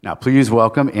Now, please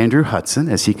welcome Andrew Hudson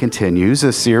as he continues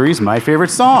a series, My Favorite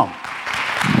Psalm.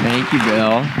 Thank you,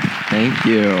 Bill. Thank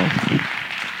you.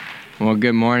 Well,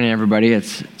 good morning, everybody.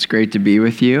 It's great to be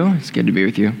with you. It's good to be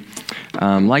with you.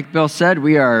 Like Bill said,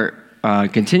 we are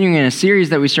continuing in a series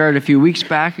that we started a few weeks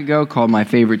back ago called My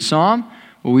Favorite Psalm.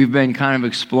 Well, we've been kind of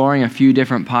exploring a few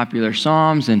different popular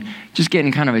psalms and just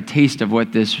getting kind of a taste of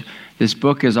what this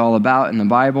book is all about in the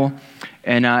Bible.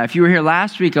 And if you were here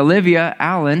last week, Olivia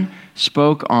Allen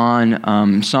spoke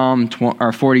on Psalm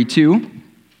 42,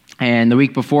 and the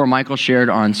week before, Michael shared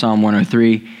on Psalm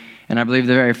 103, and I believe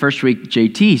the very first week,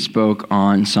 JT spoke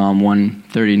on Psalm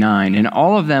 139, and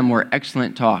all of them were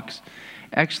excellent talks.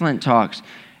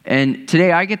 And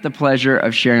today I get the pleasure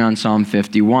of sharing on Psalm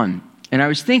 51, and I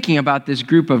was thinking about this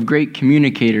group of great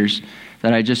communicators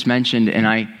that I just mentioned, and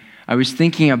I was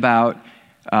thinking about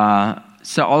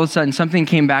so all of a sudden, something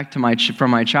came back to from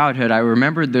my childhood. I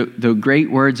remembered the great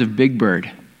words of Big Bird.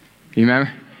 You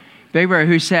remember? Big Bird,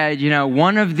 who said,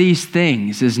 one of these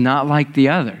things is not like the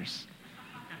others.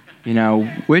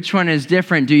 Which one is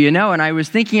different, do you know? And I was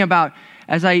thinking about,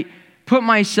 as I put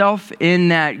myself in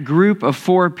that group of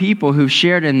 4 people who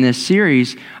shared in this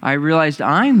series, I realized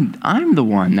I'm the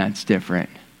one that's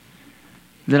different.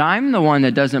 That I'm the one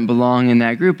that doesn't belong in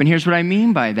that group. And here's what I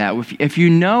mean by that. If you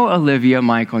know Olivia,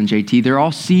 Michael, and JT, they're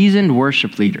all seasoned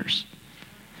worship leaders.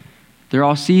 They're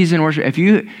all seasoned worship. If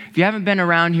you haven't been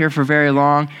around here for very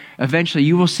long, eventually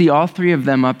you will see all 3 of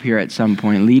them up here at some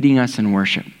point leading us in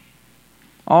worship.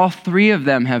 All 3 of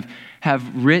them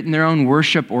have written their own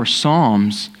worship or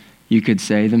psalms, you could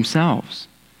say, themselves.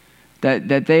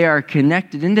 That they are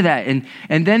connected into that.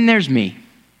 And then there's me.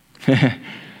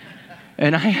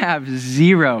 And I have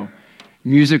 0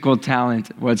 musical talent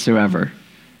whatsoever.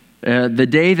 The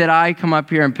day that I come up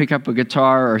here and pick up a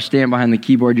guitar or stand behind the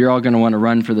keyboard, you're all going to want to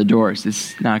run for the doors.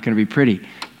 It's not going to be pretty.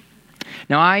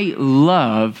 Now, I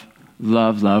love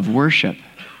worship.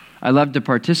 I love to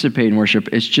participate in worship.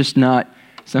 It's just not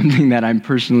something that I'm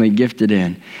personally gifted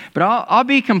in. But I'll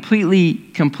be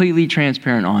completely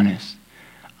transparent, honest.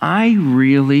 I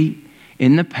really,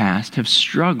 in the past, have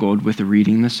struggled with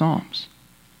reading the Psalms.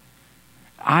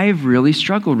 I've really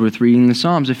struggled with reading the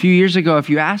Psalms. A few years ago, if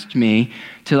you asked me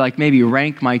to maybe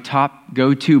rank my top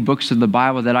go-to books of the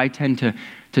Bible that I tend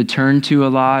to turn to a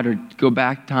lot or go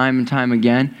back time and time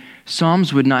again,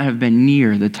 Psalms would not have been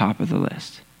near the top of the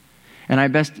list. And I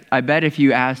bet if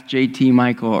you asked JT,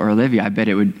 Michael, or Olivia, I bet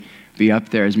it would be up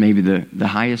there as maybe the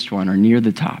highest one or near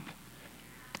the top.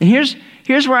 And here's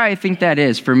where I think that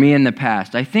is for me in the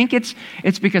past. I think it's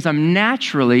because I'm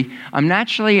naturally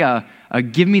a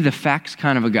give me the facts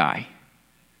kind of a guy.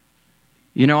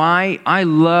 I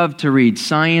love to read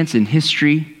science and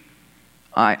history.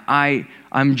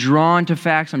 I'm drawn to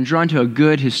facts. I'm drawn to a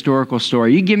good historical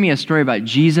story. You give me a story about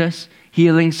Jesus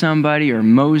healing somebody or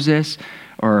Moses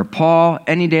or Paul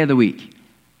any day of the week.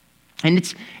 And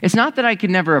it's not that I could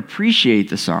never appreciate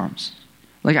the Psalms.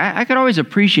 I could always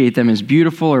appreciate them as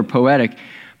beautiful or poetic,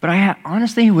 but I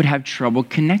honestly would have trouble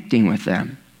connecting with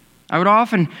them. I would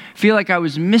often feel like I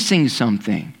was missing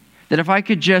something, that if I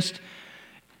could just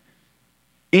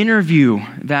interview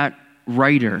that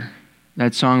writer,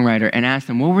 that songwriter, and ask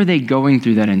them, what were they going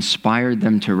through that inspired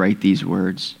them to write these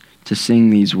words, to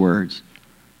sing these words?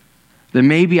 That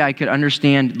maybe I could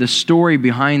understand the story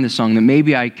behind the song, that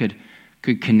maybe I could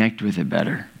connect with it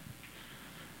better.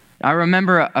 I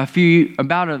remember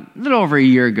about a little over a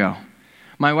year ago,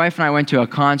 my wife and I went to a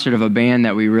concert of a band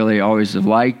that we really always have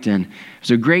liked, and it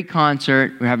was a great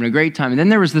concert. We were having a great time. And then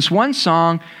there was this one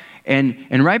song,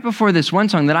 and right before this one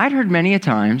song that I'd heard many a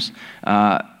times,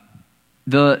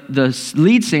 the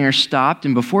lead singer stopped,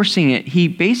 and before singing it, he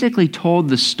basically told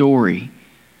the story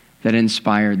that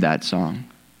inspired that song.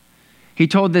 He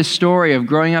told this story of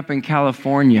growing up in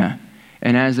California,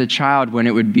 and as a child when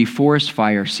it would be forest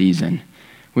fire season,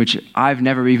 which I've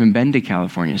never even been to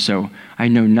California, so I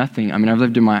know nothing. I've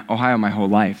lived in Ohio my whole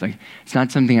life. It's not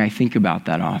something I think about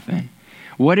that often.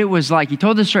 What it was like, he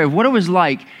told the story of what it was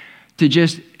like to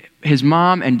just, his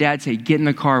mom and dad say, get in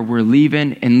the car, we're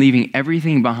leaving, and leaving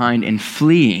everything behind and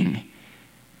fleeing,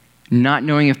 not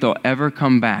knowing if they'll ever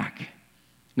come back,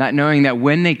 not knowing that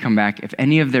when they come back, if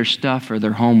any of their stuff or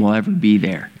their home will ever be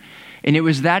there. And it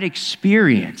was that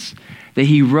experience that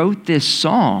he wrote this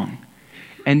song.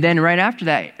 And then right after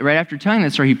telling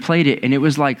that story, he played it, and it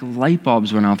was like light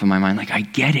bulbs went off in my mind. I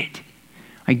get it.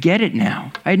 I get it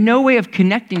now. I had no way of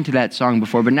connecting to that song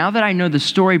before, but now that I know the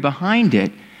story behind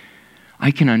it,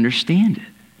 I can understand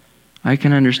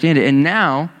it. And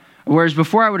now, whereas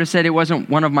before I would have said it wasn't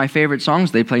one of my favorite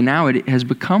songs they play, now it has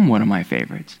become one of my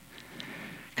favorites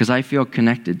because I feel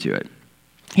connected to it.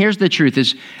 here's the truth,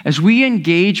 is as we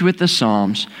engage with the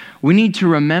Psalms, we need to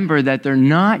remember that they're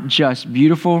not just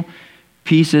beautiful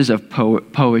pieces of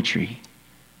poetry,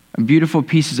 beautiful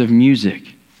pieces of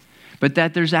music, but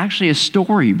that there's actually a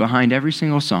story behind every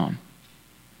single psalm.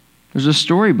 There's a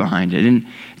story behind it. And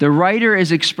the writer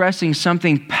is expressing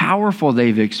something powerful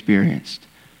they've experienced,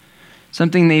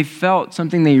 something they felt,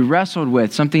 something they wrestled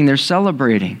with, something they're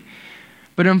celebrating.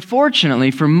 But unfortunately,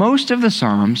 for most of the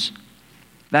Psalms,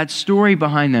 that story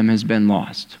behind them has been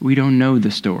lost. We don't know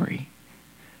the story.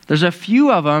 There's a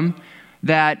few of them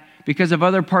that, because of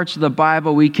other parts of the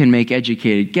Bible, we can make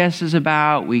educated guesses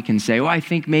about. We can say, I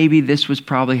think maybe this was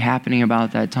probably happening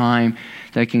about that time,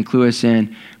 that can clue us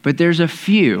in. But there's a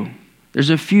few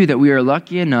that we are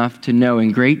lucky enough to know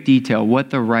in great detail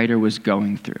what the writer was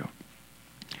going through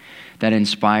that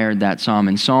inspired that psalm.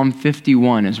 And Psalm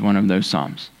 51 is one of those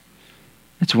psalms.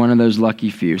 It's one of those lucky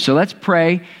few. So let's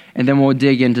pray, and then we'll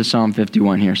dig into Psalm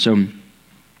 51 here. So,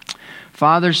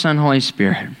 Father, Son, Holy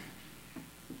Spirit,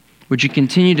 would you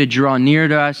continue to draw near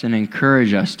to us and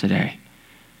encourage us today?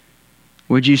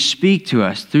 Would you speak to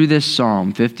us through this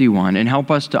Psalm 51 and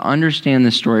help us to understand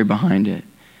the story behind it?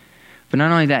 But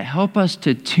not only that, help us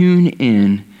to tune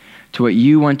in to what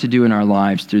you want to do in our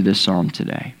lives through this psalm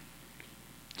today.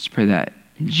 Let's pray that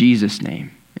in Jesus' name.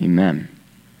 Amen.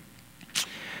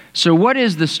 So what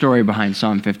is the story behind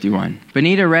Psalm 51?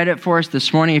 Benita read it for us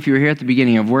this morning if you were here at the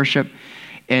beginning of worship.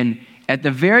 And at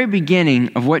the very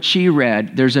beginning of what she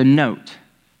read, there's a note.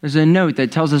 There's a note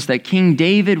that tells us that King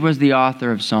David was the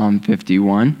author of Psalm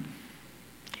 51.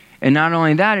 And not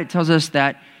only that, it tells us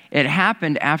that it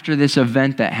happened after this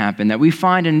event that happened that we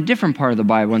find in a different part of the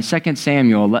Bible, in 2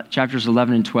 Samuel, chapters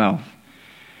 11 and 12.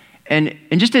 And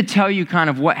just to tell you kind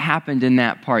of what happened in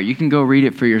that part, you can go read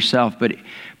it for yourself.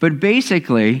 But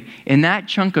basically, in that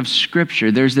chunk of scripture,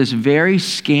 there's this very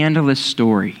scandalous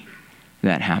story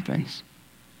that happens,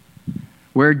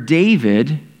 where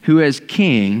David, who as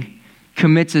king,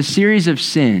 commits a series of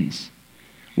sins,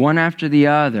 one after the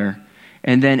other,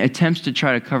 and then attempts to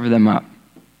try to cover them up.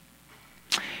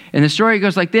 And the story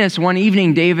goes like this. One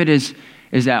evening, David is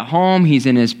at home. He's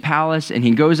in his palace, and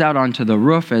he goes out onto the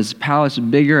roof as his palace is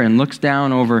bigger and looks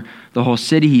down over the whole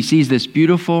city. He sees this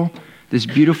beautiful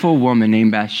woman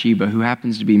named Bathsheba who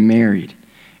happens to be married,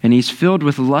 and he's filled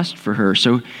with lust for her.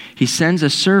 So he sends a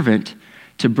servant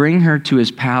to bring her to his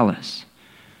palace.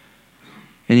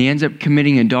 And he ends up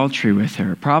committing adultery with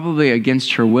her, probably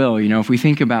against her will. You know, if we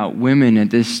think about women at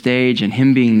this stage and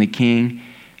him being the king,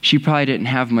 she probably didn't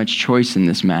have much choice in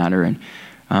this matter. And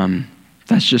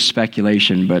that's just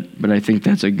speculation, but I think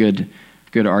that's a good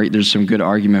there's some good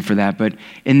argument for that. But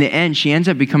in the end, she ends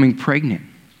up becoming pregnant.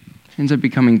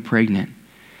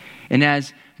 And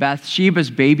as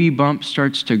Bathsheba's baby bump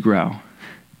starts to grow,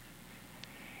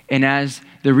 and as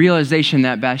the realization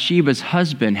that Bathsheba's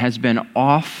husband has been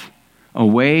off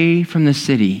away from the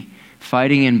city,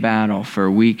 fighting in battle for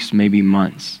weeks, maybe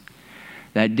months,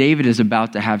 that David is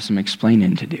about to have some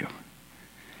explaining to do.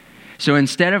 So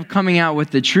instead of coming out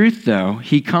with the truth, though,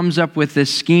 he comes up with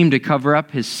this scheme to cover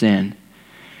up his sin.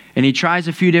 And he tries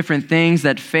a few different things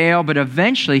that fail, but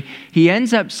eventually he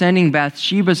ends up sending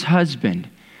Bathsheba's husband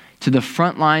to the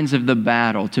front lines of the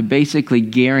battle to basically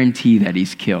guarantee that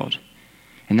he's killed.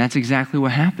 And that's exactly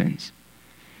what happens.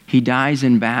 He dies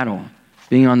in battle,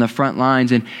 being on the front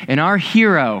lines. And our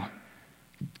hero,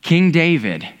 King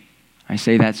David, I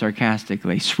say that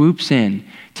sarcastically, swoops in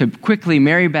to quickly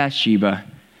marry Bathsheba,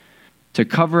 to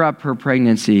cover up her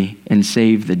pregnancy and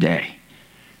save the day,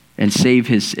 and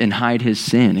hide his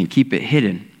sin and keep it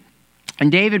hidden.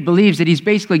 And David believes that he's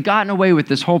basically gotten away with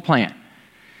this whole plan.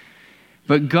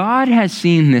 But God has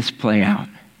seen this play out.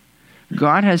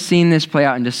 God has seen this play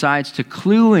out and decides to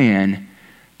clue in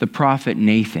the prophet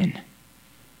Nathan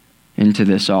into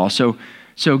this all. So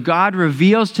God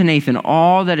reveals to Nathan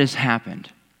all that has happened.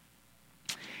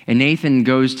 And Nathan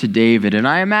goes to David. And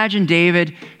I imagine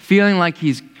David feeling like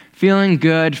he's feeling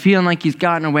good, feeling like he's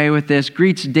gotten away with this,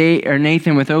 greets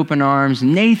Nathan with open arms.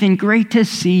 Nathan, great to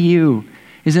see you.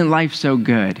 Isn't life so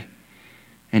good?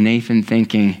 And Nathan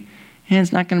thinking,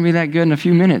 it's not going to be that good in a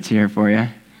few minutes here for you.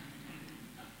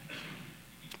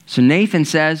 So Nathan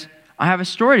says, I have a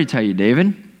story to tell you,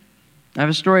 David. I have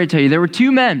a story to tell you. There were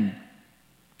two men.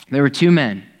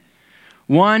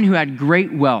 One who had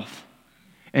great wealth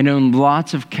and owned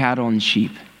lots of cattle and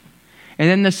sheep. And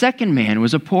then the second man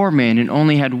was a poor man and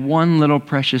only had one little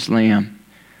precious lamb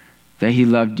that he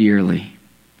loved dearly.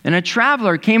 And a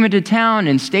traveler came into town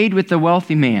and stayed with the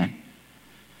wealthy man.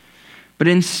 But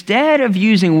instead of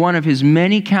using one of his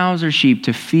many cows or sheep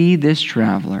to feed this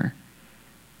traveler,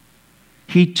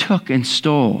 he took and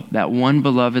stole that one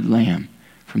beloved lamb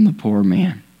from the poor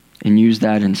man and use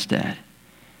that instead.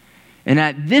 And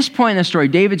at this point in the story,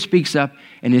 David speaks up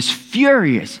and is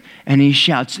furious, and he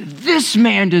shouts, "This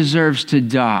man deserves to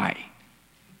die."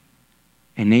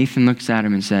 And Nathan looks at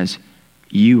him and says,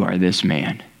 "You are this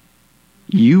man.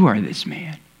 You are this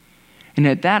man." And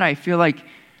at that, I feel like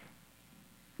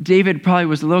David probably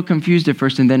was a little confused at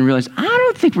first and then realized, I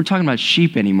don't think we're talking about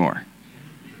sheep anymore.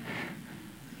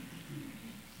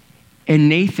 And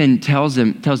Nathan tells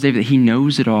David that he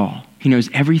knows it all. He knows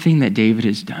everything that David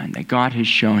has done, that God has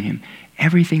shown him,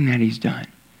 everything that he's done.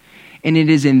 And it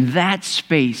is in that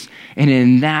space and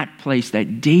in that place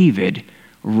that David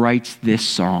writes this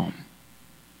psalm.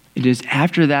 It is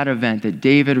after that event that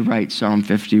David writes Psalm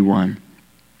 51.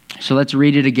 So let's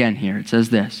read it again here. It says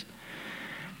this: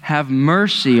 "Have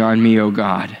mercy on me, O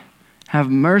God. Have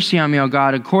mercy on me, O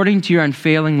God, according to your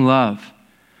unfailing love.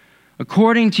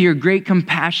 According to your great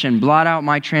compassion, blot out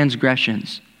my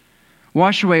transgressions.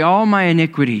 Wash away all my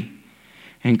iniquity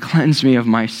and cleanse me of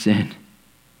my sin.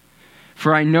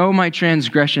 For I know my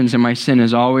transgressions and my sin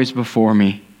is always before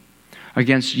me.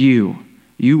 Against you,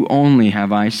 you only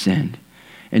have I sinned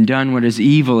and done what is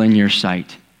evil in your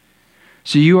sight.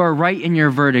 So you are right in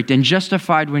your verdict and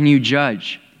justified when you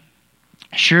judge.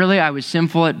 Surely I was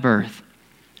sinful at birth,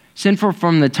 sinful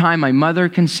from the time my mother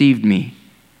conceived me.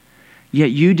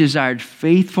 Yet you desired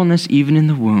faithfulness even in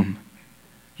the womb.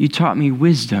 You taught me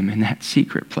wisdom in that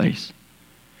secret place.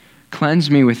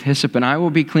 Cleanse me with hyssop, and I will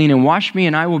be clean, and wash me,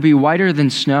 and I will be whiter than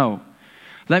snow.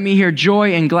 Let me hear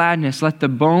joy and gladness. Let the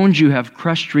bones you have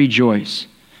crushed rejoice.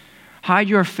 Hide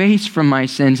your face from my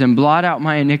sins and blot out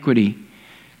my iniquity.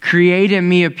 Create in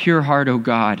me a pure heart, O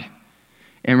God,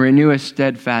 and renew a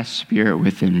steadfast spirit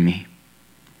within me.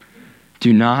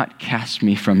 Do not cast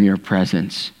me from your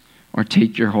presence or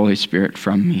take your Holy Spirit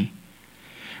from me.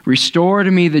 Restore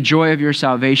to me the joy of your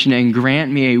salvation and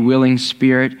grant me a willing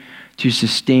spirit to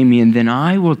sustain me, and then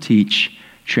I will teach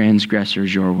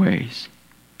transgressors your ways,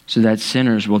 so that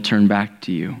sinners will turn back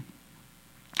to you.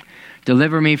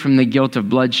 Deliver me from the guilt of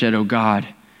bloodshed, O God.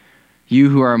 You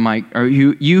who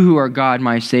are God,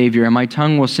 my Savior, and my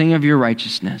tongue will sing of your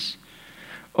righteousness.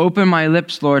 Open my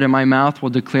lips, Lord, and my mouth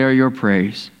will declare your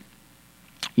praise.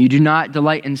 You do not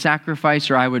delight in sacrifice,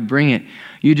 or I would bring it.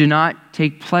 You do not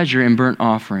take pleasure in burnt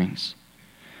offerings.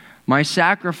 My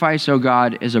sacrifice, O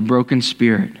God, is a broken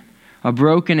spirit. A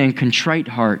broken and contrite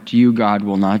heart you, God,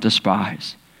 will not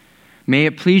despise. May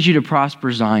it please you to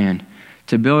prosper Zion,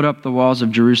 to build up the walls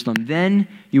of Jerusalem. Then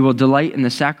you will delight in the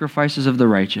sacrifices of the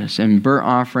righteous and burnt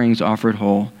offerings offered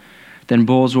whole. Then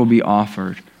bulls will be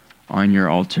offered on your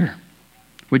altar."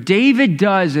 What David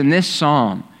does in this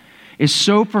psalm is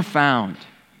so profound.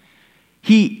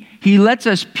 He lets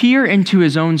us peer into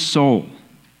his own soul,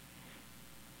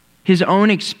 his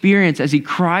own experience as he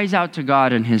cries out to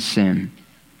God in his sin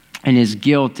and his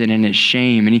guilt and in his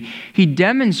shame. And he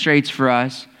demonstrates for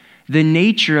us the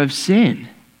nature of sin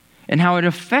and how it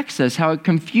affects us, how it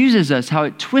confuses us, how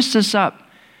it twists us up,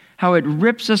 how it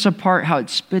rips us apart, how it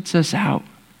spits us out.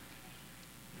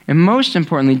 And most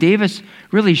importantly, David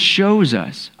really shows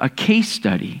us a case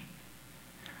study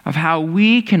of how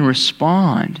we can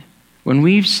respond when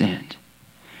we've sinned,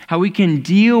 how we can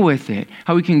deal with it,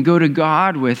 how we can go to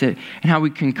God with it, and how we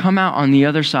can come out on the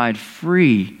other side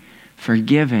free,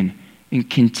 forgiven, and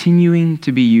continuing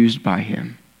to be used by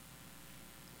him.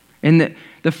 And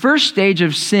the first stage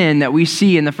of sin that we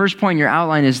see in the first point in your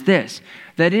outline is this,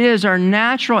 that it is our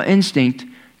natural instinct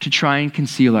to try and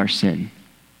conceal our sin.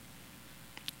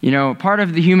 You know, part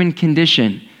of the human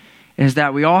condition is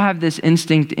that we all have this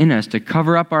instinct in us to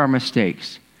cover up our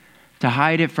mistakes, to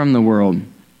hide it from the world,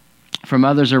 from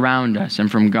others around us, and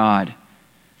from God.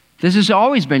 This has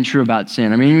always been true about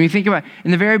sin. I mean, when you think about in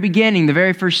the very beginning, the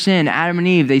very first sin, Adam and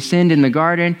Eve, they sinned in the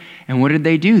garden, and what did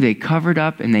they do? They covered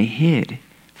up and they hid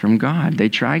from God. They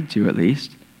tried to, at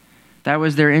least. That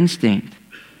was their instinct.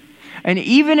 And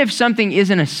even if something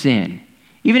isn't a sin,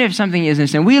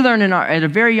 we learn at a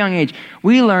very young age,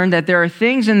 we learn that there are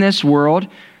things in this world,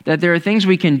 that there are things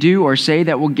we can do or say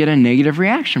that will get a negative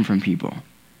reaction from people,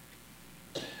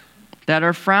 that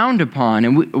are frowned upon.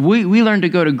 And we learn to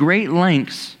go to great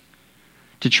lengths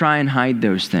to try and hide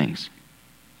those things.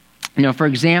 You know, for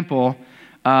example,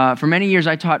 for many years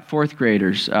I taught fourth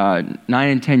graders, 9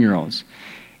 and 10-year-olds.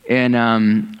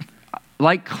 And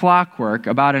like clockwork,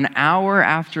 about an hour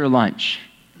after lunch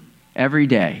every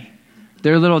day,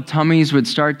 their little tummies would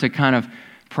start to kind of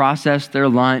process their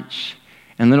lunch,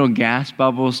 and little gas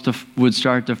bubbles would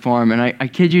start to form. And I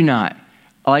kid you not,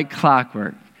 like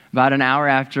clockwork, about an hour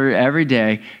after every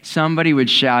day, somebody would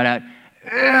shout out,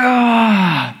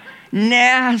 "Ugh,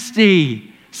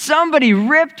 nasty! Somebody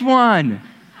ripped one!"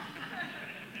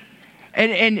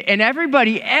 And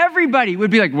everybody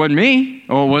would be like, wasn't me.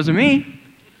 Oh, it wasn't me.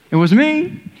 It was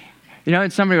me. You know,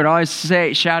 and somebody would always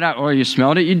shout out, oh, you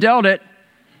smelled it, you dealt it.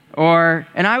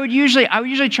 And I would usually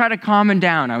try to calm them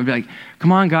down. I would be like,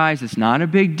 come on, guys, it's not a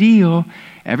big deal.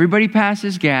 Everybody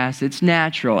passes gas. It's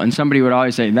natural. And somebody would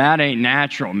always say, that ain't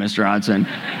natural, Mr. Hudson.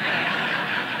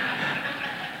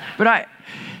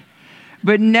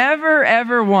 But never,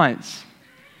 ever once,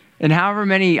 and however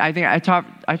many, I think I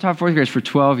taught fourth graders for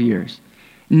 12 years.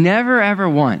 Never, ever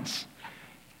once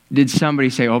did somebody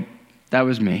say, oh, that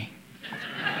was me.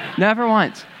 Never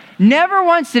once. Never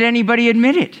once did anybody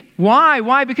admit it. Why?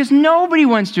 Why? Because nobody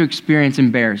wants to experience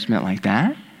embarrassment like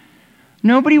that.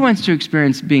 Nobody wants to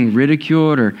experience being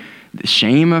ridiculed or the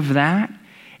shame of that.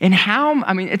 And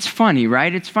it's funny,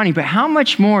 right? It's funny, but how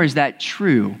much more is that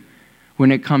true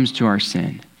when it comes to our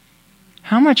sin?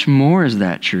 How much more is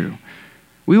that true?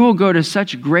 We will go to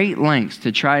such great lengths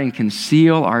to try and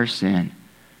conceal our sin.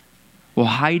 We'll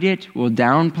hide it, we'll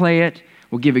downplay it,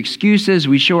 we'll give excuses,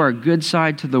 we show our good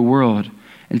side to the world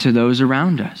and to those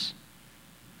around us.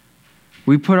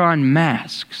 We put on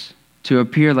masks to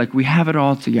appear like we have it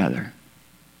all together.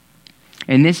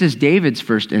 And this is David's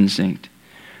first instinct,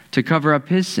 to cover up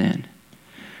his sin.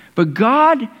 But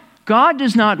God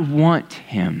does not want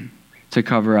him to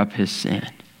cover up his sin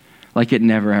like it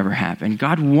never ever happened.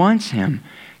 God wants him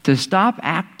to stop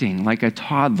acting like a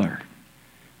toddler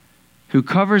who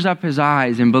covers up his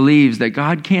eyes and believes that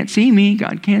God can't see me,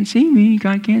 God can't see me,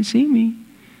 God can't see me.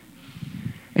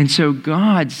 And so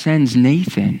God sends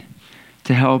Nathan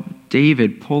to help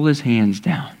David pull his hands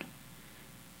down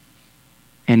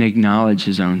and acknowledge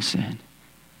his own sin.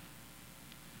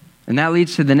 And that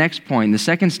leads to the next point, the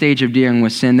second stage of dealing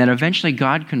with sin, that eventually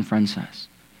God confronts us.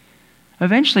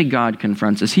 Eventually God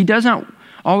confronts us. He doesn't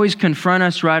always confront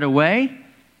us right away.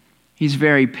 He's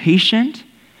very patient.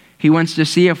 He wants to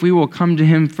see if we will come to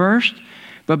him first.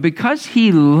 But because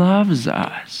he loves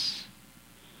us,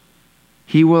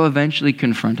 he will eventually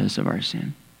confront us of our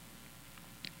sin.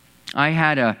 I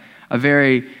had a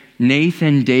very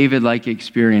Nathan David-like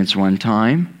experience one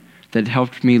time that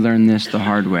helped me learn this the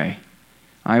hard way.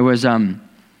 I was, at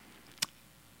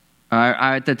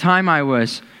the time I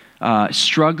was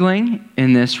struggling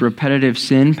in this repetitive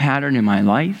sin pattern in my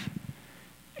life,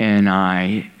 and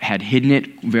I had hidden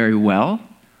it very well.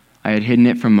 I had hidden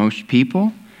it from most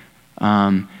people,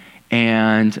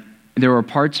 and there were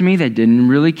parts of me that didn't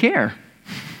really care.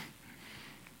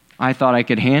 I thought I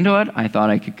could handle it. I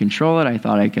thought I could control it. I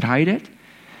thought I could hide it.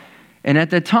 And at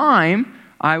the time,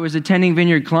 I was attending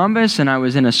Vineyard Columbus, and I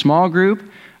was in a small group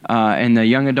in the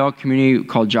young adult community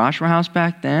called Joshua House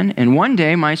back then. And one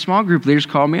day, my small group leaders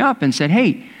called me up and said,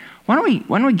 hey, why don't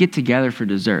we get together for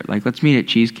dessert? Like, let's meet at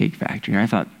Cheesecake Factory. And I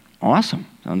thought, awesome.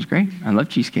 Sounds great. I love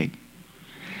cheesecake.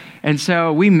 And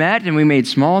so we met and we made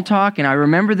small talk. And I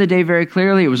remember the day very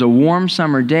clearly. It was a warm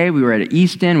summer day. We were at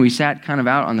East End. We sat kind of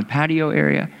out on the patio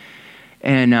area.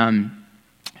 And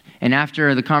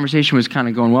after the conversation was kind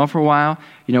of going well for a while,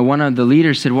 one of the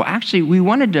leaders said, well, actually, we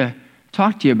wanted to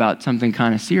talk to you about something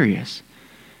kind of serious.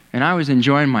 And I was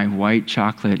enjoying my white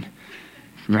chocolate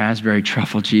raspberry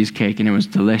truffle cheesecake, and it was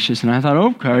delicious. And I thought,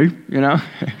 okay,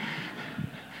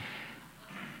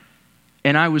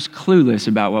 And I was clueless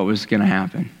about what was going to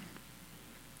happen.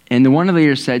 And one of the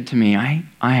leaders said to me, I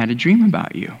had a dream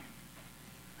about you.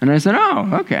 And I said,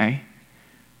 oh, okay.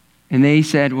 And they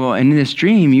said, well, in this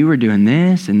dream, you were doing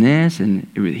this, and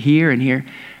it was here and here.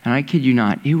 And I kid you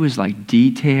not, it was like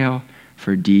detail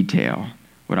for detail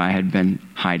what I had been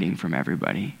hiding from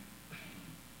everybody.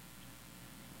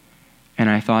 And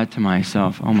I thought to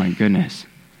myself, oh my goodness,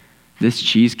 this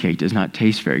cheesecake does not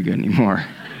taste very good anymore.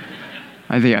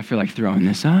 I feel like throwing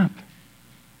this up.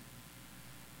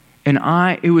 And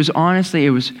it was,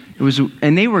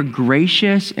 and they were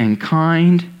gracious and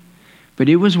kind, but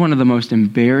it was one of the most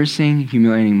embarrassing,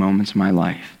 humiliating moments of my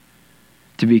life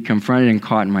to be confronted and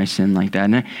caught in my sin like that.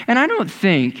 And I don't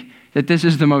think that this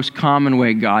is the most common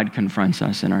way God confronts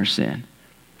us in our sin.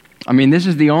 I mean, this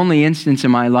is the only instance in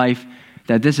my life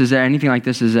that anything like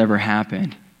this has ever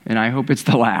happened. And I hope it's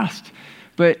the last.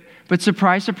 But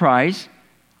surprise, surprise,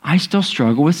 I still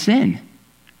struggle with sin.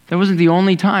 That wasn't the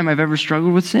only time I've ever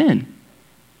struggled with sin.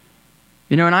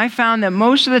 And I found that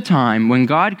most of the time when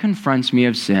God confronts me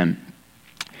of sin,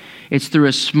 it's through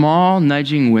a small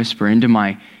nudging whisper into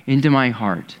my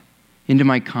heart, into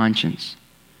my conscience,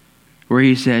 where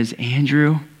he says,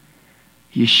 Andrew,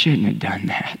 you shouldn't have done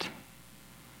that.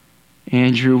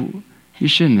 Andrew, you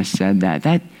shouldn't have said that.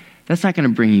 That's not going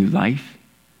to bring you life.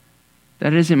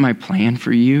 That isn't my plan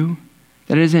for you.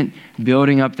 That isn't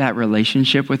building up that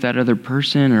relationship with that other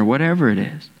person or whatever it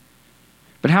is.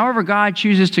 But however God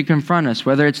chooses to confront us,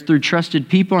 whether it's through trusted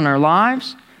people in our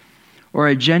lives or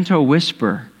a gentle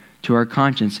whisper to our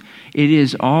conscience, it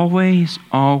is always,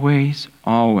 always,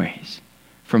 always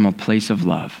from a place of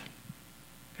love.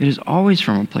 It is always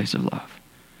from a place of love.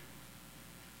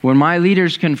 When my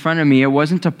leaders confronted me, it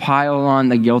wasn't to pile on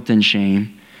the guilt and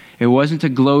shame. It wasn't to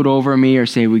gloat over me or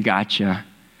say, we gotcha.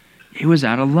 It was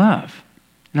out of love.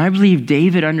 And I believe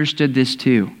David understood this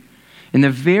too. In the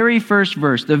very first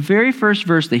verse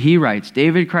that he writes,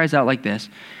 David cries out like this,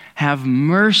 have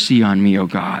mercy on me, O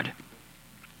God,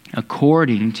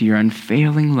 according to your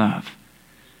unfailing love.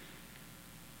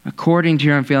 According to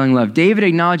your unfailing love. David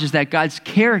acknowledges that God's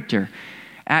character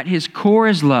at his core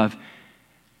is love.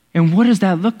 And what does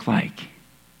that look like?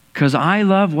 Because I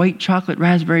love white chocolate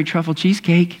raspberry truffle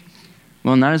cheesecake.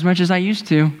 Well, not as much as I used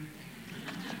to.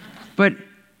 But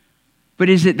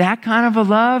is it that kind of a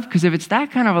love? Because if it's that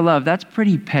kind of a love, that's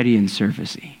pretty petty and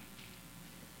surfacey.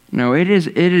 No, it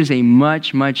is a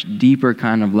much, much deeper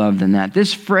kind of love than that.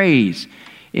 This phrase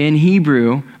in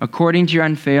Hebrew, according to your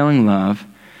unfailing love,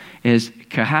 is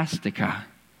kahastika.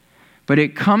 But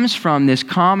it comes from this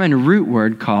common root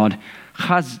word called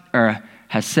hesed.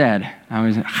 Chesed.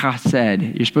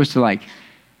 You're supposed to like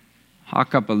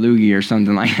hawk up a loogie or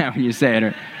something like that when you say it.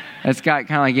 Or it's got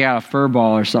kind of like you got a fur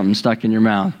ball or something stuck in your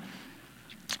mouth.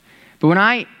 But when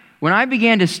I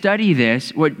began to study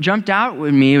this, what jumped out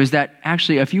with me was that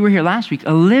actually, if you were here last week,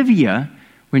 Olivia,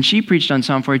 when she preached on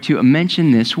Psalm 42,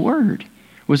 mentioned this word.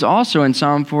 It was also in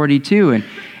Psalm 42.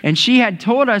 And she had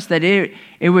told us that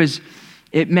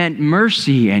it meant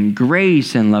mercy and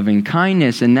grace and loving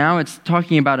kindness. And now it's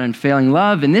talking about unfailing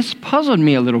love. And this puzzled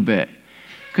me a little bit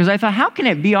because I thought, how can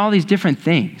it be all these different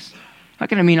things? How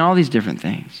can it mean all these different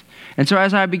things? And so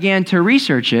as I began to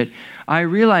research it, I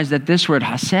realized that this word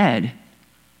hesed,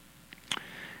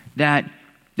 that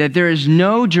there is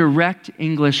no direct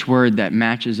English word that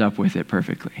matches up with it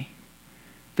perfectly.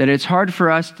 That it's hard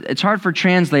for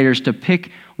translators to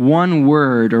pick one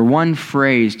word or one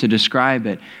phrase to describe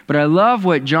it. But I love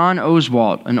what John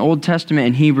Oswalt, an Old Testament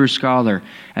and Hebrew scholar,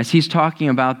 as he's talking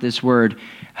about this word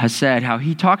hesed, how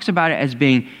he talks about it as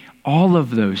being all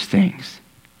of those things.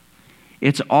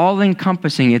 It's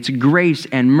all-encompassing. It's grace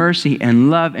and mercy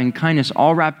and love and kindness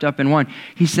all wrapped up in one.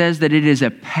 He says that it is a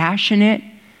passionate,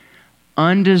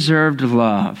 undeserved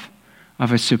love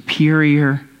of a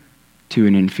superior to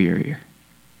an inferior.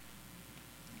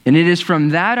 And it is from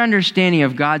that understanding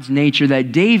of God's nature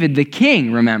that David, the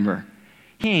king, remember,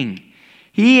 king,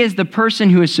 he is the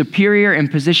person who is superior in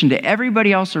position to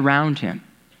everybody else around him.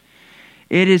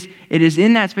 It is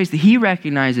in that space that he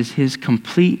recognizes his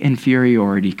complete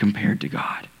inferiority compared to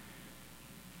God.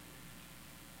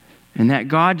 And that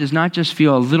God does not just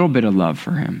feel a little bit of love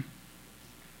for him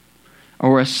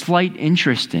or a slight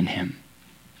interest in him,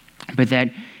 but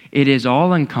that it is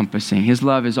all-encompassing. His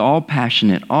love is all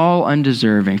passionate, all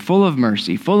undeserving, full of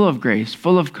mercy, full of grace,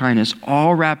 full of kindness,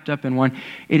 all wrapped up in one.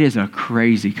 It is a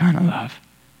crazy kind of love.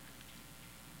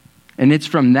 And it's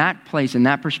from that place and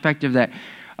that perspective that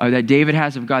David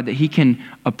has of God that he can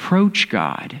approach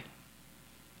God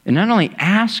and not only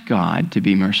ask God to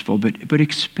be merciful, but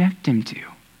expect him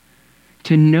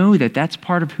to know that that's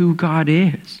part of who God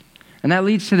is. And that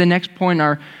leads to the next point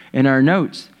in our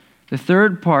notes. The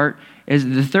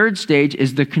third stage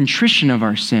is the contrition of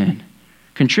our sin.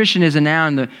 Contrition is a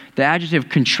noun. The adjective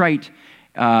contrite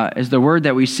is the word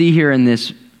that we see here in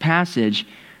this passage.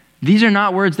 These are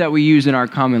not words that we use in our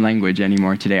common language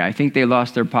anymore today. I think they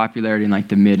lost their popularity in like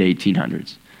the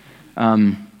mid-1800s.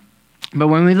 But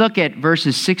when we look at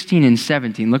verses 16 and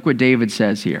 17, look what David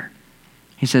says here.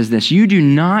 He says this, "You do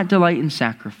not delight in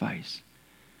sacrifice,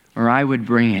 or I would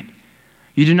bring it.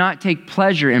 You do not take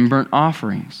pleasure in burnt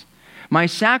offerings. My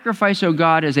sacrifice, O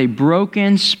God, is a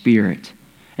broken spirit,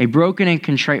 a broken and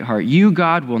contrite heart. You,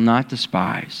 God, will not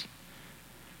despise."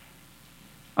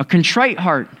 A contrite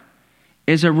heart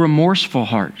is a remorseful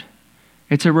heart.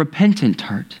 It's a repentant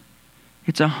heart.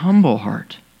 It's a humble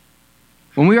heart.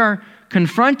 When we are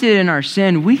confronted in our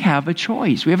sin, we have a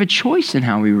choice. We have a choice in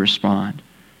how we respond.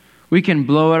 We can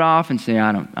blow it off and say,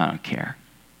 I don't care.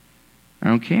 I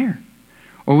don't care.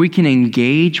 Or we can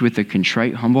engage with a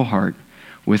contrite, humble heart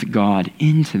with God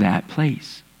into that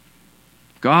place.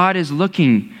 God is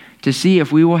looking to see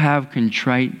if we will have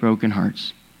contrite, broken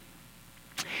hearts.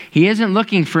 He isn't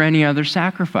looking for any other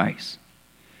sacrifice.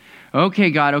 Okay,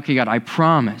 God, I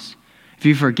promise. If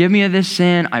you forgive me of this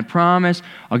sin, I promise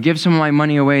I'll give some of my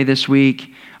money away this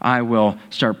week. I will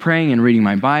start praying and reading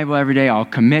my Bible every day. I'll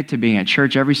commit to being at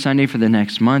church every Sunday for the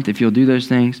next month if you'll do those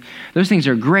things. Those things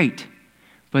are great,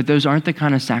 but those aren't the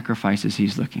kind of sacrifices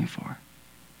he's looking for.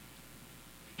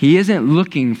 He isn't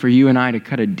looking for you and I to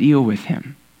cut a deal with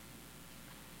him.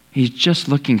 He's just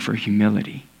looking for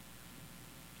humility.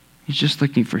 He's just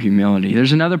looking for humility.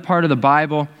 There's another part of the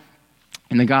Bible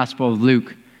in the Gospel of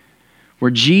Luke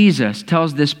where Jesus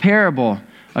tells this parable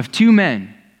of two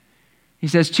men. He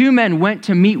says, two men went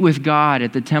to meet with God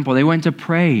at the temple. They went to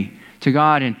pray to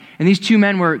God. And these two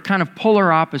men were kind of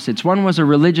polar opposites. One was a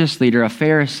religious leader, a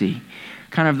Pharisee,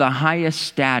 kind of the highest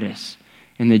status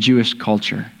in the Jewish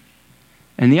culture.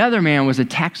 And the other man was a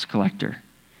tax collector,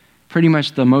 pretty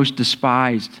much the most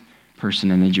despised person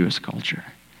in the Jewish culture.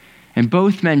 And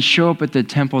both men show up at the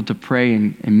temple to pray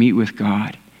and meet with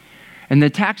God. And the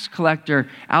tax collector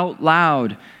out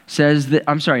loud says that,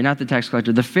 I'm sorry, not the tax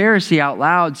collector, the Pharisee out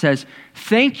loud says,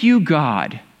 "Thank you,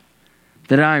 God,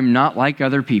 that I am not like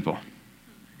other people.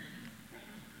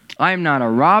 I am not a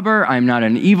robber, I'm not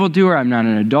an evildoer, I'm not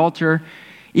an adulterer.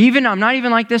 I'm not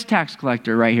even like this tax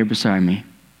collector right here beside me.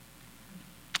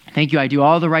 Thank you, I do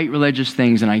all the right religious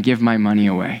things and I give my money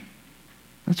away."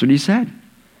 That's what he said.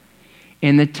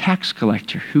 And the tax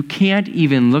collector, who can't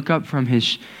even look up from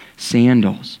his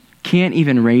sandals, can't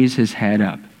even raise his head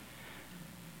up,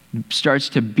 starts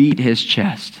to beat his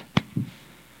chest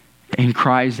and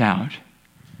cries out,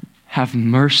 "Have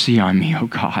mercy on me, O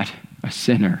God, a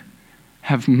sinner.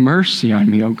 Have mercy on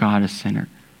me, O God, a sinner."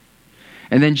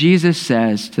 And then Jesus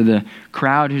says to the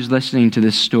crowd who's listening to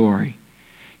this story,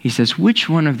 he says, "Which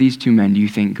one of these two men do you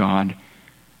think God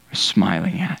was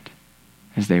smiling at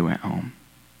as they went home?"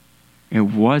 It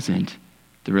wasn't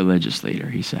the religious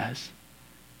leader, he says.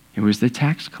 It was the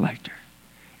tax collector.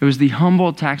 It was the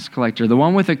humble tax collector, the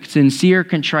one with a sincere,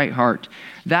 contrite heart.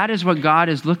 That is what God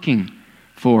is looking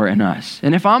for in us.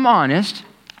 And if I'm honest,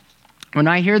 when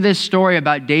I hear this story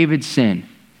about David's sin,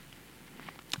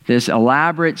 this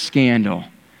elaborate scandal,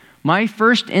 my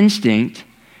first instinct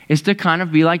is to kind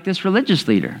of be like this religious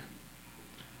leader.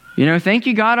 Thank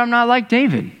you, God, I'm not like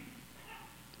David.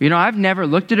 I've never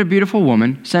looked at a beautiful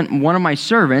woman, sent one of my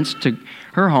servants to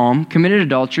her home, committed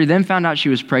adultery, then found out she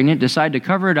was pregnant, decided to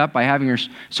cover it up by having her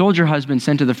soldier husband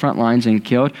sent to the front lines and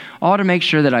killed, all to make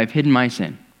sure that I've hidden my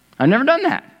sin. I've never done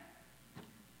that.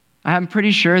 I'm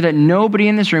pretty sure that nobody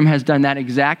in this room has done that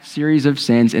exact series of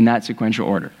sins in that sequential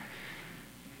order.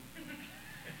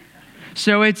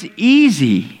 So it's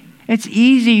easy. It's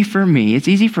easy for me, it's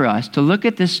easy for us to look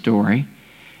at this story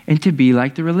and to be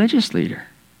like the religious leader.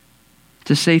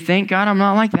 To say, thank God I'm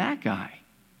not like that guy.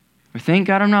 Or thank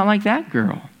God I'm not like that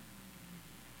girl.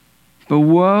 But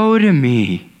woe to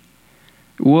me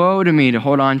to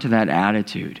hold on to that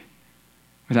attitude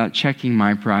without checking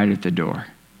my pride at the door.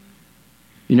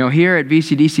 Here at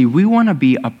VCDC, we want to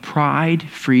be a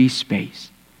pride-free space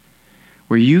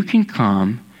where you can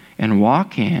come and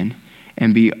walk in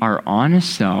and be our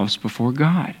honest selves before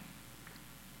God.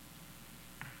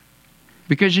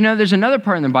 Because, there's another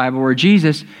part in the Bible where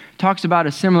Jesus talks about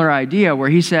a similar idea where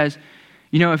he says,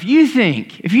 if you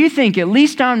think at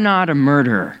least I'm not a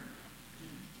murderer,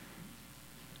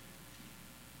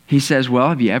 he says, well,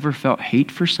 have you ever felt hate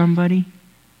for somebody?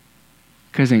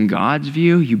 Because in God's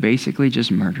view, you basically just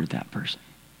murdered that person.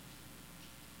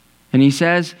 And he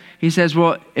says,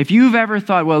 well, if you've ever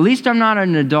thought, well, at least I'm not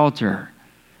an adulterer.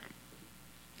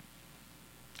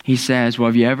 He says, well,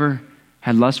 have you ever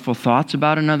had lustful thoughts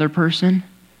about another person?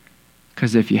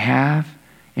 Because if you have,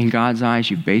 in God's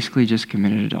eyes, you basically just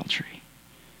committed adultery.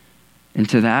 And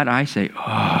to that, I say,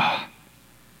 oh,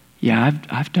 yeah,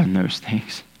 I've done those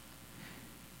things.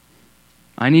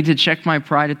 I need to check my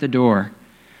pride at the door.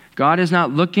 God is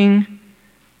not looking,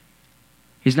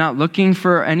 he's not looking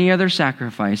for any other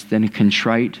sacrifice than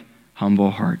contrite,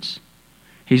 humble hearts.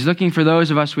 He's looking for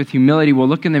those of us with humility. We'll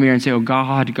look in the mirror and say, oh,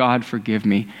 God, forgive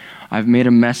me. I've made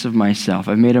a mess of myself.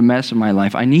 I've made a mess of my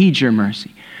life. I need your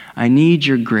mercy. I need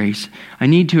your grace. I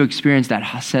need to experience that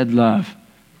Hesed love.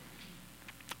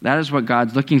 That is what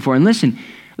God's looking for. And listen,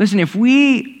 if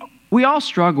we all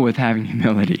struggle with having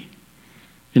humility,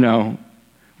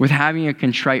 with having a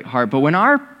contrite heart. But when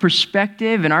our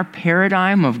perspective and our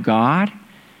paradigm of God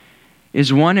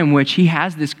is one in which he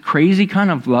has this crazy kind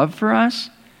of love for us,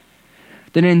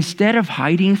 then instead of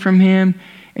hiding from him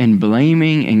and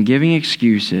blaming and giving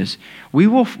excuses, we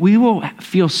will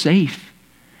feel safe.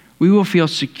 We will feel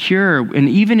secure. And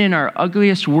even in our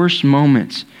ugliest, worst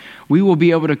moments, we will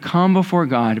be able to come before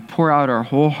God, pour out our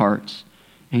whole hearts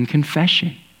in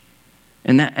confession.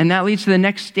 And that leads to the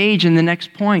next stage and the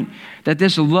next point, that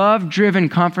this love-driven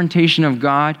confrontation of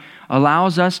God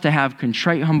allows us to have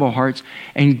contrite, humble hearts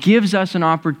and gives us an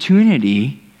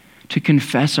opportunity to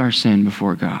confess our sin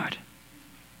before God.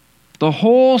 The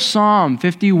whole Psalm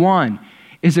 51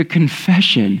 is a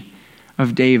confession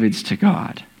of David's to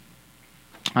God.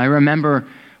 I remember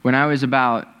when I was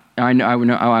about, I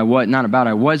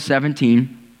was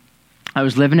 17. I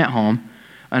was living at home,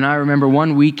 and I remember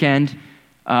one weekend,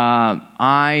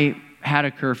 I had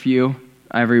a curfew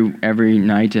every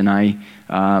night, and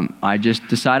I just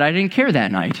decided I didn't care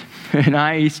that night, and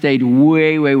I stayed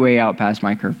way, way, way out past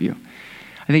my curfew.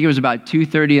 I think it was about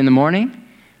 2:30 in the morning.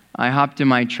 I hopped in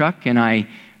my truck, and I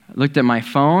looked at my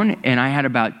phone, and I had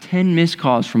about 10 missed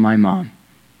calls from my mom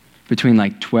between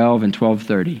like 12 and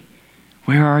 12:30.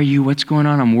 Where are you? What's going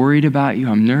on? I'm worried about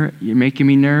you. You're making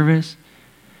me nervous.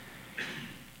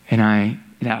 And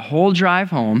that whole drive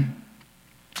home,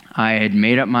 I had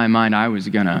made up my mind I was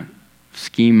going to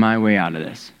scheme my way out of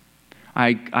this.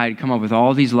 I'd come up with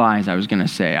all these lies I was going to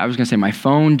say. I was going to say my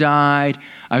phone died.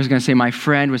 I was going to say my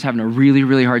friend was having a really,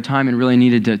 really hard time and really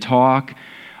needed to talk.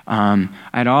 I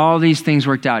had all these things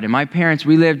worked out. And my parents,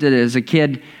 as a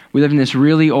kid, we lived in this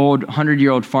really old,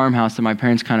 100-year-old farmhouse that my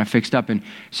parents kind of fixed up. And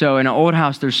so in an old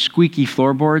house, there's squeaky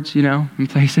floorboards, in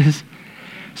places.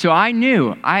 So I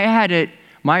knew I had it.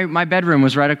 My bedroom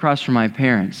was right across from my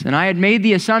parents. And I had made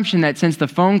the assumption that since the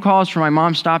phone calls from my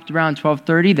mom stopped around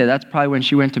 12:30, that's probably when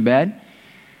she went to bed.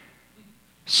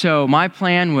 So my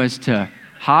plan was to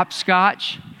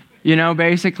hopscotch,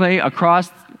 basically,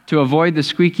 across to avoid the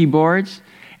squeaky boards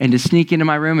and to sneak into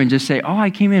my room and just say, I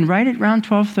came in right at around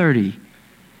 12:30.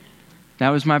 That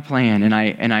was my plan. And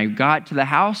I got to the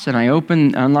house, and I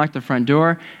unlocked the front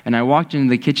door, and I walked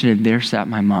into the kitchen, and there sat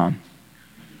my mom.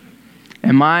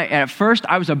 And at first,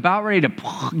 I was about ready to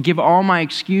give all my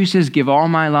excuses, give all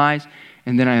my lies,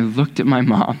 and then I looked at my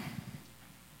mom.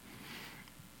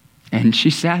 And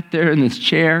she sat there in this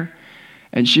chair,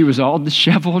 and she was all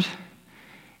disheveled,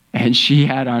 and she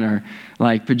had on her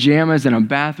pajamas and a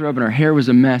bathrobe, and her hair was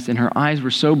a mess, and her eyes were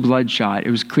so bloodshot,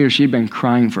 it was clear she'd been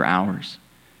crying for hours.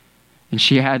 And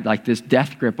she had this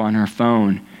death grip on her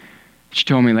phone. She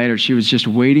told me later she was just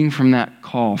waiting from that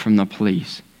call from the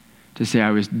police to say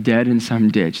I was dead in some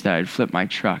ditch, that I'd flipped my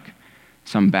truck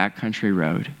some backcountry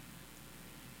road.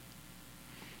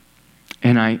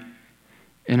 And I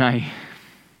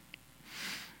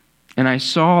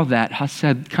saw that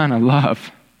Hesed kind of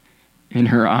love in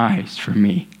her eyes for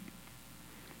me.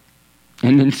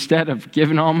 And instead of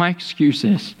giving all my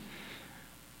excuses,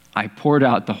 I poured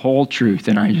out the whole truth,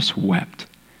 and I just wept.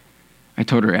 I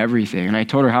told her everything, and I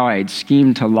told her how I had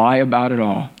schemed to lie about it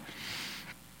all.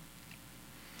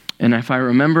 And I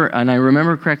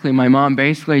remember correctly, my mom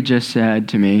basically just said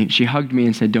to me, she hugged me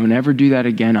and said, "Don't ever do that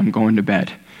again, I'm going to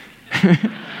bed."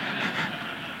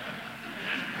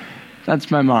 That's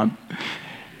my mom.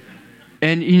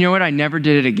 And you know what? I never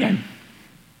did it again.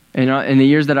 In the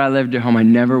years that I lived at home, I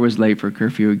never was late for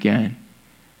curfew again.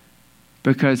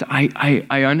 Because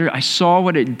I saw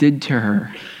what it did to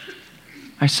her.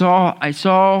 I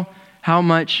saw how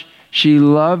much she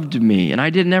loved me, and I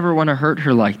didn't ever want to hurt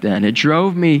her like that. And it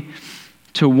drove me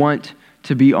to want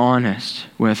to be honest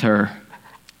with her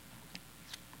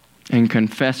and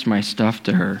confess my stuff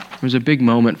to her. It was a big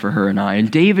moment for her and I.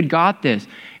 And David got this.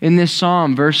 In this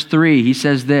psalm, verse 3, he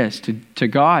says this to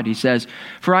God. He says,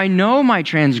 "For I know my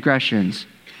transgressions,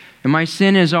 and my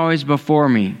sin is always before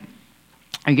me.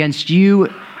 Against you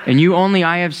and you only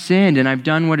I have sinned, and I've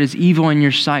done what is evil in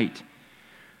your sight.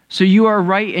 So you are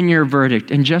right in your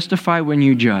verdict and justified when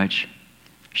you judge.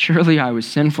 Surely I was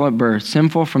sinful at birth,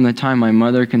 sinful from the time my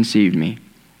mother conceived me.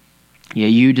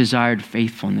 Yet you desired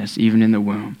faithfulness even in the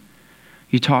womb.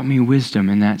 You taught me wisdom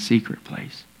in that secret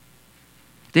place."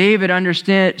 David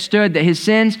understood that his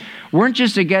sins weren't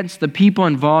just against the people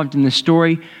involved in the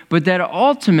story, but that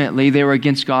ultimately they were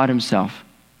against God himself.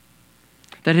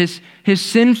 That his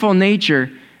sinful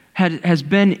nature has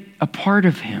been a part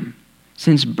of him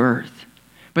since birth.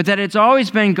 But that it's always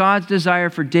been God's desire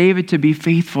for David to be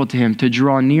faithful to him, to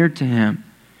draw near to him,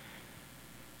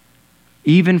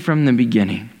 even from the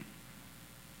beginning.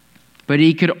 But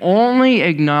he could only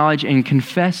acknowledge and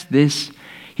confess this.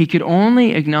 He could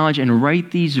only acknowledge and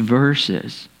write these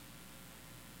verses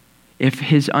if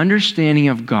his understanding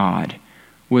of God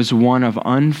was one of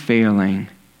unfailing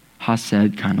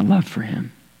Hesed kind of love for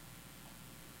him.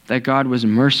 That God was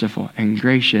merciful and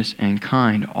gracious and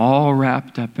kind, all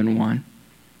wrapped up in one.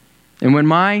 And when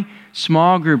my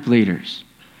small group leaders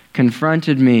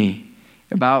confronted me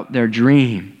about their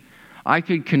dream, I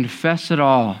could confess it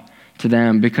all to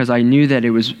them because I knew that it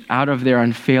was out of their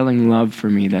unfailing love for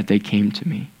me that they came to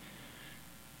me.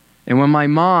 And when my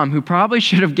mom, who probably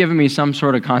should have given me some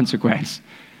sort of consequence,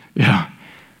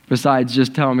 besides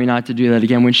just telling me not to do that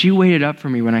again, when she waited up for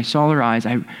me, when I saw her eyes,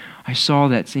 I saw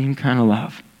that same kind of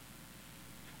love.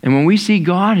 And when we see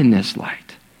God in this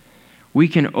light, we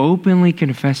can openly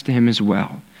confess to him as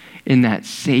well in that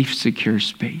safe, secure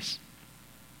space.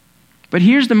 But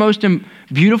here's the most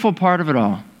beautiful part of it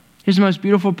all. Here's the most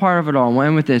beautiful part of it all. We'll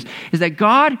end with this, is that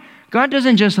God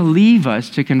doesn't just leave us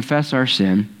to confess our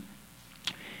sin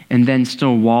and then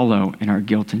still wallow in our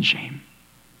guilt and shame.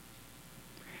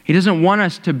 He doesn't want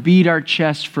us to beat our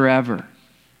chest forever.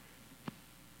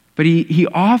 But he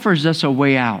offers us a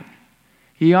way out.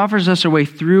 He offers us a way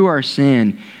through our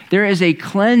sin. There is a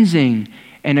cleansing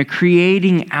and a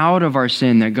creating out of our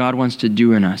sin that God wants to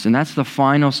do in us. And that's the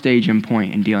final stage and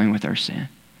point in dealing with our sin.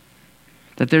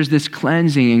 That there's this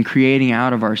cleansing and creating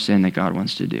out of our sin that God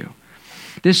wants to do.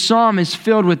 This psalm is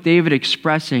filled with David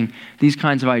expressing these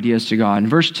kinds of ideas to God. In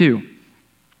verse 2,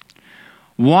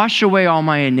 wash away all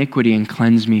my iniquity and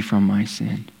cleanse me from my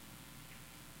sin.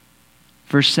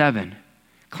 Verse 7,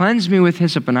 cleanse me with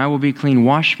hyssop and I will be clean.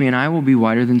 Wash me and I will be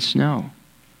whiter than snow.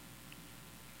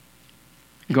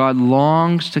 God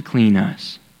longs to clean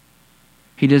us.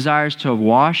 He desires to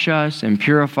wash us and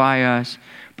purify us.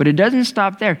 But it doesn't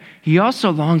stop there. He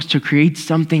also longs to create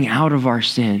something out of our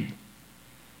sin.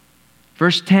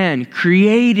 Verse 10,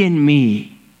 create in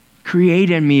me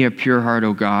a pure heart,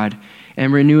 O God,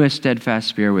 and renew a steadfast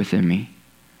spirit within me.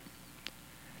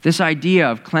 This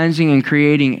idea of cleansing and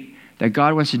creating that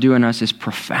God wants to do in us is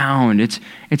profound.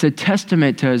 It's a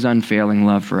testament to his unfailing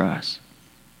love for us.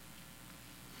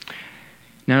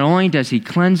 Not only does he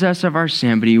cleanse us of our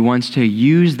sin, but he wants to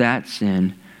use that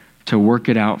sin to work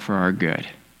it out for our good.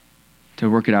 To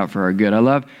work it out for our good. I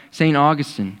love St.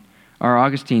 Augustine.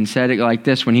 Augustine said it like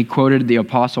this when he quoted the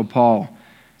Apostle Paul,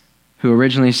 who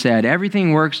originally said,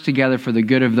 everything works together for the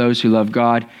good of those who love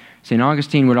God. St.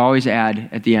 Augustine would always add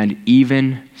at the end,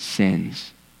 even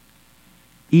sins.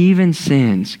 Even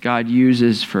sins God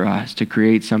uses for us to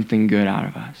create something good out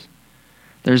of us.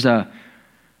 There's a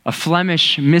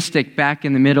Flemish mystic back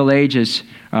in the Middle Ages,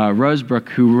 Rosebrook,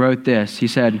 who wrote this. He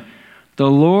said,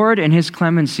 the Lord in his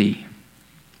clemency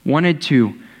wanted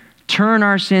to turn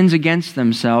our sins against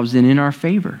themselves and in our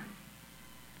favor.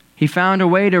 He found a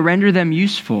way to render them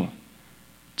useful,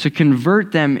 to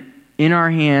convert them in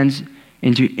our hands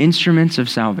into instruments of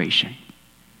salvation.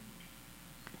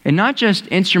 And not just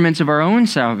instruments of our own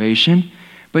salvation,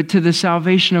 but to the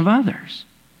salvation of others.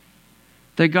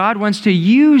 That God wants to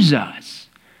use us,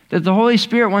 that the Holy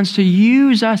Spirit wants to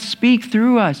use us, speak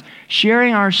through us,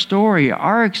 sharing our story,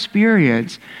 our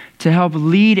experience, to help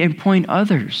lead and point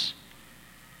others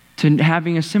to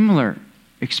having a similar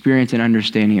experience and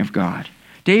understanding of God.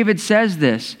 David says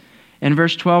this in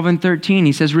verse 12 and 13.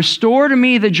 He says, restore to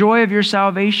me the joy of your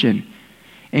salvation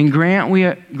and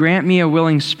grant me a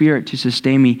willing spirit to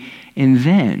sustain me. And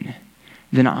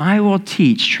then I will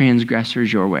teach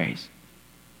transgressors your ways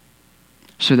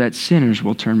so that sinners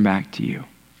will turn back to you.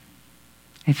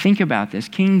 And think about this.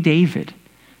 King David,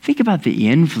 think about the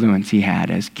influence he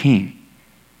had as king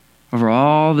over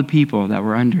all the people that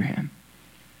were under him.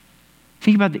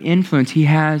 Think about the influence he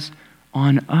has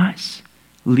on us,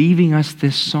 leaving us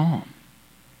this psalm,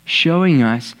 showing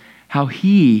us how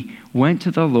he went to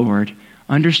the Lord,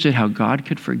 understood how God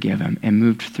could forgive him, and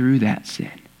moved through that sin,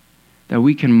 that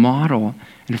we can model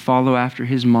and follow after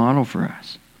his model for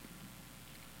us.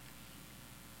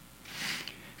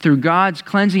 Through God's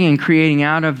cleansing and creating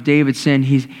out of David's sin,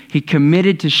 he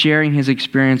committed to sharing his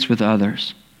experience with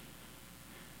others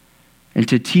and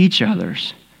to teach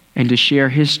others and to share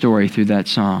his story through that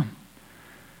psalm.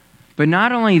 But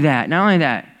not only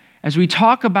that, as we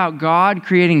talk about God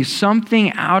creating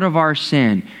something out of our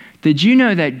sin, did you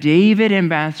know that David and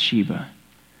Bathsheba,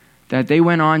 that they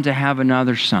went on to have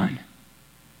another son?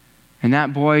 And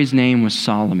that boy's name was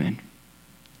Solomon.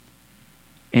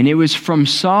 And it was from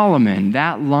Solomon,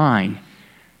 that line,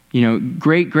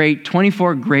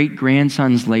 24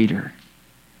 great-grandsons later,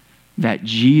 that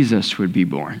Jesus would be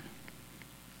born.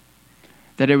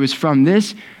 That it was from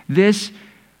this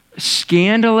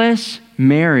scandalous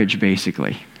marriage,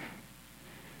 basically,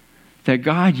 that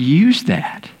God used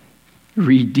that,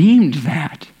 redeemed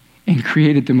that, and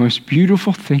created the most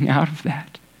beautiful thing out of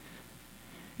that.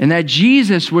 And that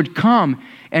Jesus would come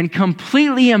and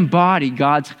completely embody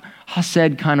God's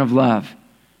Hesed kind of love.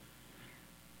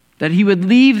 That he would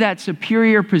leave that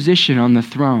superior position on the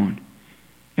throne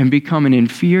and become an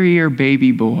inferior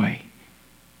baby boy,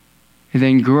 and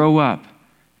then grow up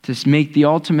to make the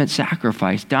ultimate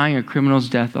sacrifice, dying a criminal's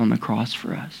death on the cross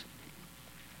for us.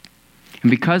 And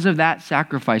because of that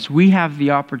sacrifice, we have the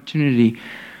opportunity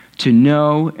to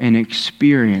know and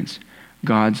experience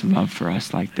God's love for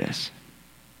us like this.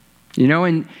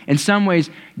 In some ways,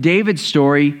 David's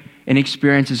story and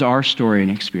experience is our story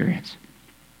and experience.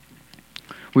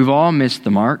 We've all missed the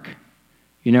mark.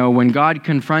 When God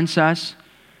confronts us,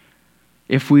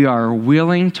 if we are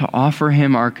willing to offer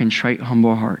him our contrite,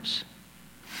 humble hearts,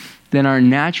 then our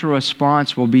natural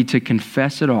response will be to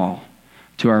confess it all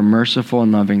to our merciful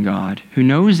and loving God, who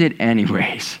knows it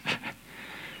anyways,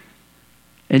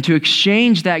 and to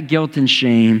exchange that guilt and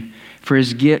shame for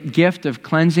his gift of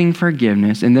cleansing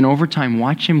forgiveness, and then over time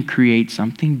watch him create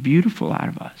something beautiful out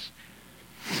of us.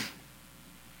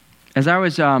 As I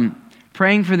was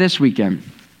praying for this weekend,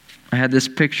 I had this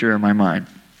picture in my mind.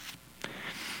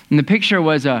 And the picture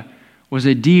was a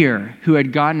deer who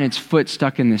had gotten its foot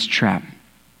stuck in this trap.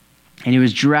 And he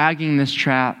was dragging this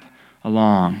trap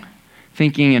along,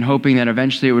 thinking and hoping that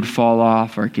eventually it would fall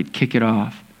off or it could kick it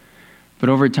off. But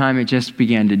over time, it just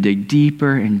began to dig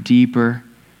deeper and deeper.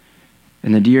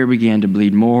 And the deer began to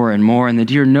bleed more and more. And the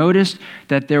deer noticed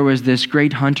that there was this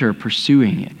great hunter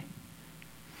pursuing it.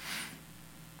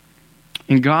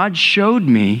 And God showed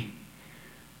me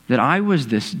that I was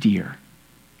this deer,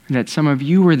 and that some of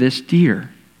you were this deer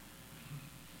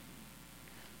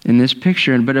in this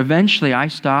picture. But eventually I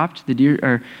stopped,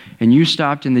 and you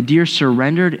stopped, and the deer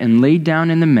surrendered and laid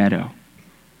down in the meadow,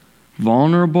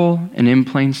 vulnerable and in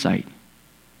plain sight.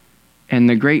 And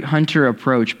the great hunter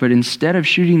approached, but instead of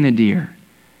shooting the deer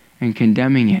and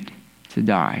condemning it to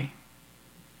die,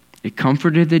 it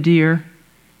comforted the deer,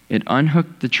 it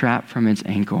unhooked the trap from its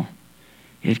ankle,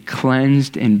 it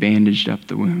cleansed and bandaged up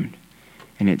the wound,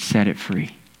 and it set it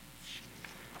free.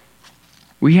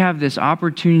 We have this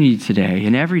opportunity today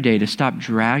and every day to stop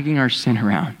dragging our sin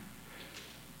around,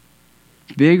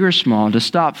 big or small, to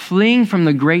stop fleeing from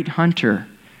the great hunter,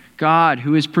 God,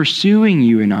 who is pursuing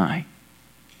you and I,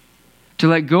 to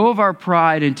let go of our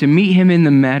pride and to meet him in the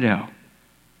meadow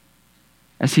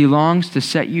as he longs to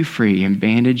set you free and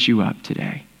bandage you up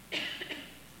today.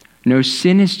 No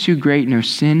sin is too great, no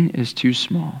sin is too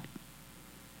small.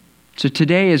 So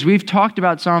today, as we've talked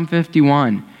about Psalm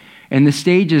 51 and the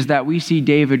stages that we see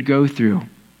David go through,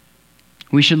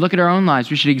 we should look at our own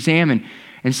lives. We should examine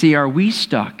and see, are we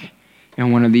stuck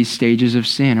in one of these stages of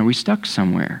sin? Are we stuck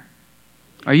somewhere?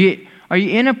 Are you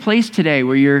in a place today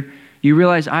where you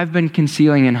realize I've been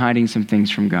concealing and hiding some things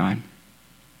from God?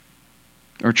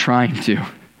 Or trying to?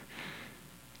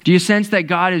 Do you sense that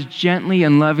God is gently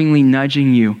and lovingly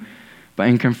nudging you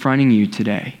and confronting you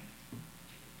today?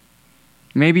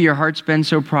 Maybe your heart's been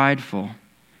so prideful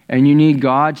and you need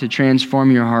God to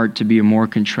transform your heart to be a more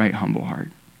contrite, humble heart.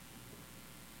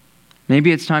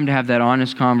 Maybe it's time to have that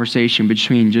honest conversation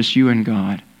between just you and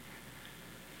God,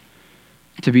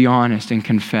 to be honest and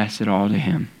confess it all to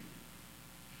him.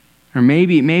 Or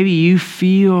maybe you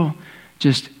feel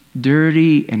just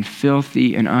dirty and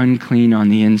filthy and unclean on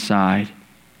the inside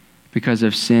because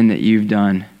of sin that you've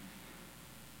done.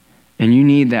 And you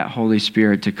need that Holy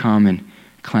Spirit to come and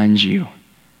cleanse you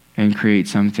and create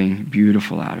something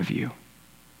beautiful out of you.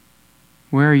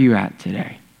 Where are you at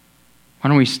today? Why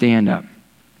don't we stand up?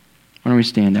 Why don't we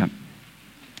stand up?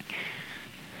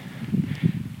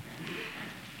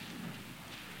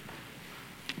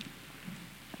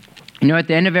 You know, at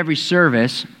the end of every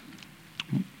service,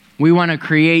 we want to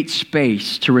create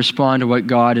space to respond to what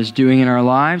God is doing in our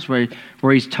lives, where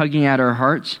he's tugging at our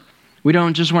hearts. We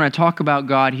don't just want to talk about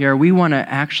God here. We want to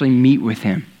actually meet with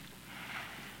him.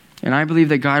 And I believe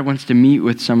that God wants to meet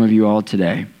with some of you all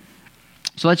today.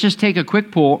 So let's just take a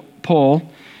quick poll.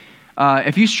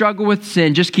 If you struggle with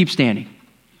sin, just keep standing.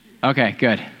 Okay,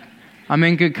 good. I'm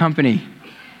in good company.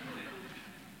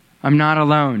 I'm not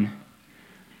alone.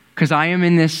 Because I am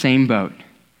in this same boat.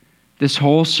 This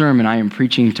whole sermon I am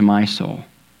preaching to my soul.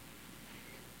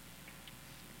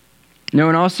 No,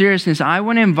 in all seriousness, I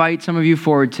want to invite some of you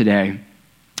forward today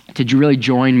to really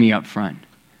join me up front.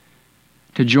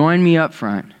 To join me up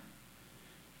front.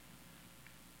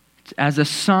 As a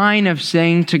sign of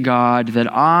saying to God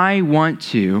that I want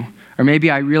to, or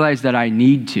maybe I realize that I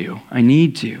need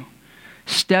to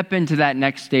step into that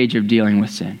next stage of dealing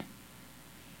with sin.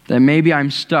 That maybe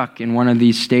I'm stuck in one of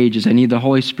these stages. I need the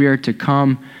Holy Spirit to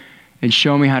come and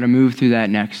show me how to move through that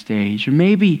next stage. Or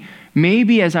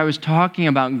maybe as I was talking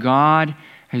about God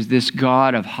as this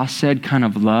God of Hesed kind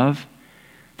of love,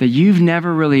 that you've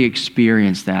never really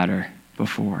experienced that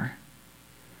before.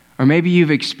 Or maybe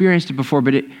you've experienced it before,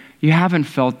 but you haven't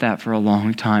felt that for a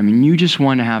long time, and you just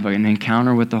want to have an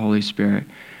encounter with the Holy Spirit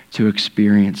to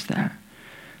experience that.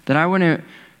 So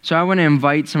I want to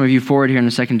invite some of you forward here in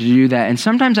a second to do that. And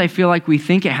sometimes I feel like we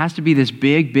think it has to be this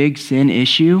big, big sin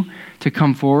issue to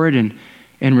come forward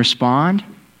and respond.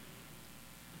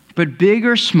 But big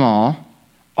or small,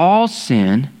 all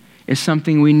sin is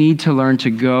something we need to learn to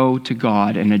go to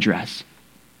God and address.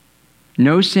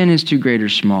 No sin is too great or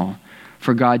small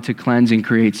for God to cleanse and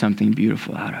create something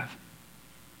beautiful out of.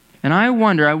 And I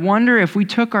wonder if we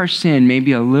took our sin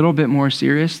maybe a little bit more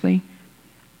seriously,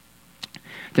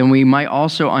 then we might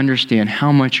also understand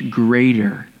how much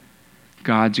greater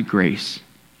God's grace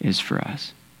is for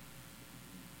us.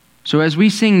 So as we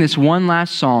sing this one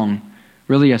last song,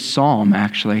 really a psalm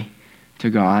actually, to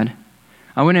God,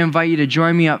 I want to invite you to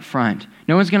join me up front.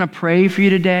 No one's going to pray for you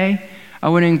today. I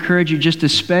want to encourage you just to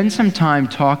spend some time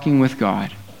talking with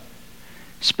God.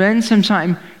 Spend some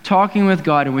time talking with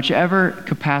God in whichever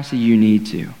capacity you need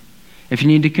to. If you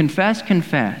need to confess,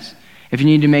 confess. If you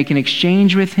need to make an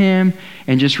exchange with him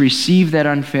and just receive that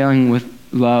unfailing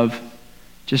love,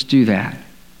 just do that.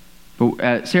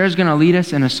 But Sarah's going to lead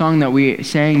us in a song that we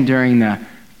sang during the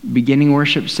beginning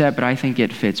worship set, but I think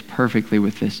it fits perfectly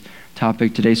with this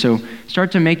topic today. So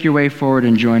start to make your way forward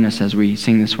and join us as we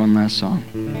sing this one last song.